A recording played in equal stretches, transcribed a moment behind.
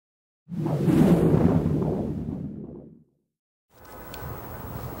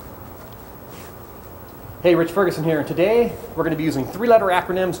Hey, Rich Ferguson here, and today we're going to be using 3-letter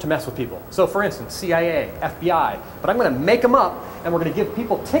acronyms to mess with people. So for instance, CIA, FBI, but I'm going to make them up and we're going to give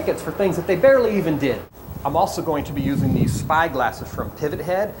people tickets for things that they barely even did. I'm also going to be using these spy glasses from Pivot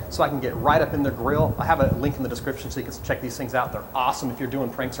Head so I can get right up in their grill. I have a link in the description so you can check these things out. They're awesome if you're doing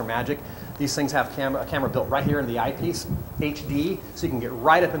pranks or magic. These things have a camera built right here in the eyepiece, HD, so you can get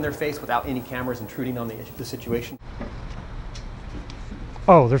right up in their face without any cameras intruding on the situation.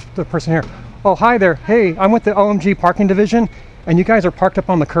 Oh, there's the person here. Oh, hi there. Hey, I'm with the OMG Parking Division, and you guys are parked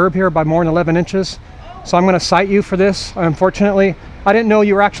up on the curb here by more than 11 inches. So I'm going to cite you for this. Unfortunately, I didn't know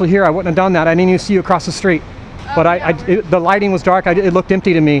you were actually here. I wouldn't have done that. I didn't even see you across the street. But the lighting was dark. It looked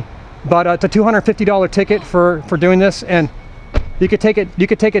empty to me. But it's a $250 ticket for doing this, and you could take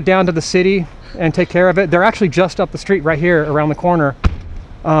it down to the city and take care of it. They're actually just up the street right here around the corner.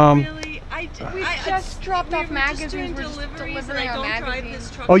 Really? We just dropped off magazines. We're delivering our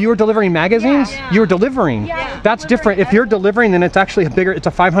magazines. Oh, you were delivering magazines? Yeah. You were delivering? Yeah. That's different. If you're delivering, then it's actually it's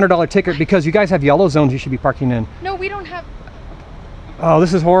a $500 ticket because you guys have yellow zones you should be parking in. No, we don't have. Oh,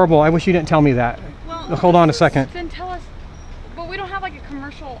 this is horrible. I wish you didn't tell me that. Well, hold on a second. Then tell us. But we don't have like a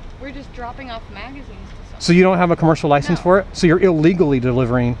commercial. We're just dropping off magazines to someone. So you don't have a commercial license for it? So you're illegally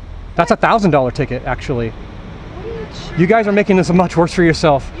delivering. That's a $1,000 ticket, actually. You guys are making this much worse for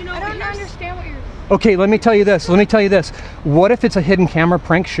yourself. You know, I don't understand what you're. Okay, let me tell you this. What if it's a hidden camera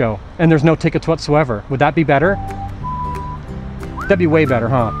prank show and there's no tickets whatsoever? Would that be better? That'd be way better,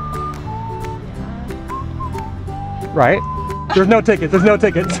 huh? Right? There's no tickets. There's no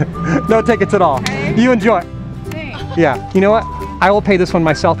tickets. No tickets at all. Okay. You enjoy it. Thanks. Yeah. You know what? I will pay this one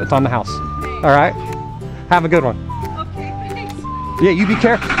myself. It's on the house. Thanks. All right? Have a good one. Okay, thanks. Yeah, you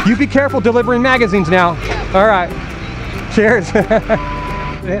be careful delivering magazines now. All right. Cheers.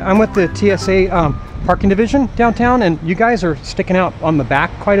 I'm with the TSA Parking Division downtown, and you guys are sticking out on the back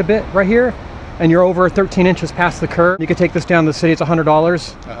quite a bit right here, and you're over 13 inches past the curb. You could take this down to the city. It's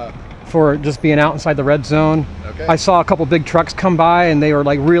 $100 for just being out inside the red zone. Okay. I saw a couple big trucks come by, and they were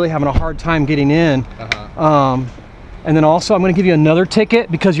like really having a hard time getting in. And then also, I'm going to give you another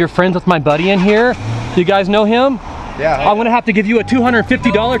ticket because you're friends with my buddy in here. You guys know him? Yeah. I'm going to have to give you a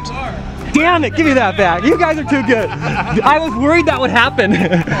 $250. Damn it, give me that back. You guys are too good. I was worried that would happen.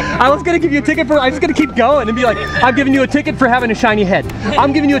 I was gonna give you a ticket I was gonna keep going and be like, I'm giving you a ticket for having a shiny head.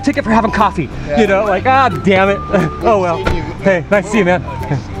 I'm giving you a ticket for having coffee. You know, like, ah, damn it. Oh well. Hey, nice to see you, man.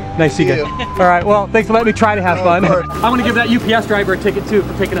 Nice to see you. All right, well, thanks for letting me try to have fun. I'm gonna give that UPS driver a ticket too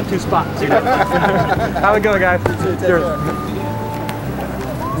for taking up 2 spots. How it going, guys? Cheers.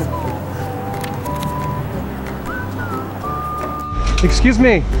 Excuse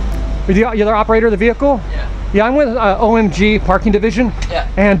me. Are you the operator of the vehicle? Yeah. Yeah, I'm with OMG Parking Division. Yeah.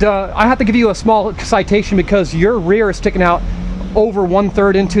 And I have to give you a small citation because your rear is sticking out over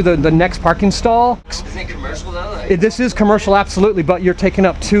 1/3 into the next parking stall. Isn't it commercial though? This is commercial, absolutely, but you're taking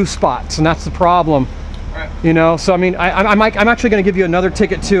up 2 spots, and that's the problem. Right. You know, so I mean, I'm actually going to give you another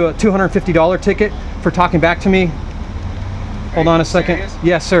ticket too, a $250 ticket for talking back to me. Hold on a second. Serious?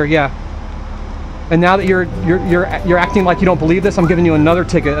 Yes, sir. Yeah. And now that you're acting like you don't believe this, I'm giving you another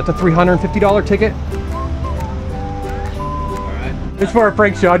ticket. That's a $350 ticket. All right. It's for a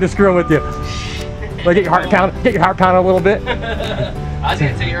prank show. I'm just screwing with you. Like, get your heart pounding a little bit. I was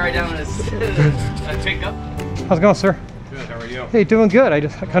gonna take you right down a pickup. How's it going, sir? Good. How are you? Hey, doing good. I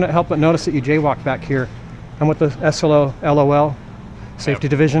couldn't help but notice that you jaywalked back here. I'm with the LOL Safety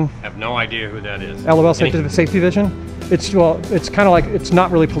Division. I have no idea who that is. LOL Safety Division. It's kind of like, it's not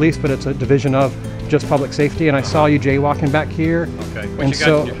really police, but it's a division of just public safety. And I saw you jaywalking back here. Okay. What's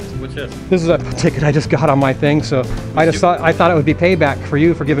this? This is a ticket I just got on my thing. So I thought it would be payback for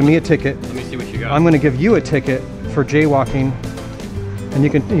you for giving me a ticket. Let me see what you got. I'm going to give you a ticket for jaywalking, and you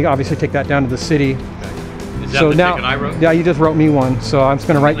can obviously take that down to the city. Okay. Is that the ticket I wrote? Yeah, you just wrote me one, so I'm just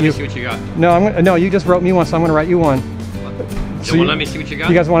going to write you. Let me see what you got. No, you just wrote me one, so I'm going to write you one. So let me see what you got.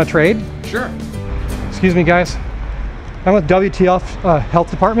 You guys want to trade? Sure. Excuse me, guys. I'm with WTF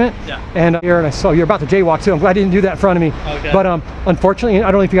Health Department, and I saw you're about to jaywalk too. I'm glad you didn't do that in front of me. Okay. But unfortunately, I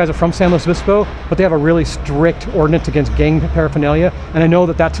don't know if you guys are from San Luis Obispo, but they have a really strict ordinance against gang paraphernalia, and I know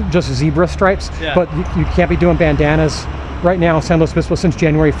that that's just zebra stripes, but you can't be doing bandanas right now in San Luis Obispo since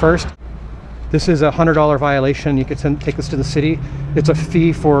January 1st. This is a $100 violation. You could take this to the city. It's a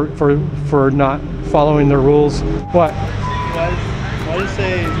fee for not following the rules. What? Why do you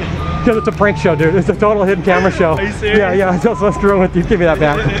say? Because it's a prank show, dude. It's a total hidden camera show. Are you serious? Yeah, that's what's wrong with you. Give me that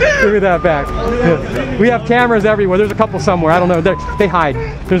back. Give me that back. We have cameras everywhere. There's a couple somewhere. I don't know. They hide.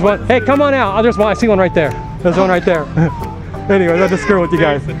 There's one. Hey, come on out. I see one right there. There's one right there. Anyway, I'm just screwing with you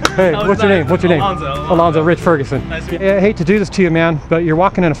guys. Hey, what's your name? What's your name? Alonzo Rich Ferguson. Nice to meet Yeah, I hate to do this to you, man, but you're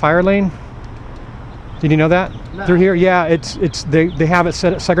walking in a fire lane. Did you know that? No. Through here? Yeah, they have it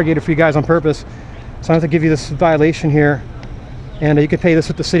segregated for you guys on purpose. So I have to give you this violation here, and you can pay this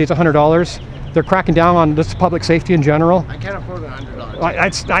with the city. It's $100. They're cracking down on this public safety in general. I can't afford $100. I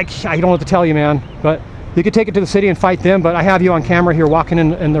don't know what to tell you, man, but you could take it to the city and fight them, but I have you on camera here walking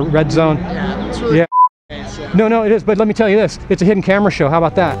in the red zone. Yeah, it's really No, it is, but let me tell you this. It's a hidden camera show. How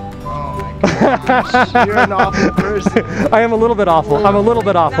about that? Oh my gosh, you're an awful person. I am a little bit awful. I'm a little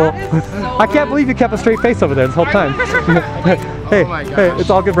bit awful. So I can't believe you kept a straight face over there this whole time. Hey, Oh my gosh. hey, it's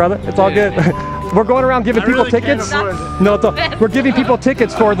all good, brother. It's all good. We're going around giving people really can't tickets. afford it. No, we're giving people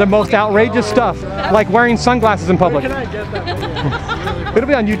tickets for the most outrageous stuff, like wearing sunglasses in public. Where can I get that video? It'll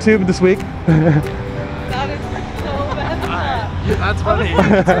be on YouTube this week. That is so bad. That's funny.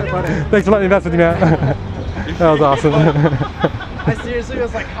 That's so funny. Thanks for letting me mess with you, man. That was awesome. I seriously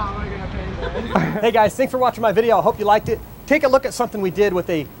was like, how am I gonna pay that? Hey guys, thanks for watching my video. I hope you liked it. Take a look at something we did with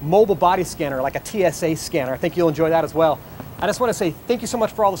a mobile body scanner, like a TSA scanner. I think you'll enjoy that as well. I just want to say thank you so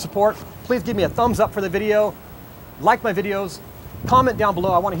much for all the support. Please give me a thumbs up for the video, like my videos, comment down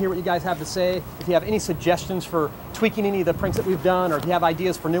below. I want to hear what you guys have to say. If you have any suggestions for tweaking any of the pranks that we've done, or if you have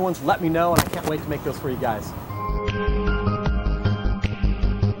ideas for new ones, let me know, and I can't wait to make those for you guys.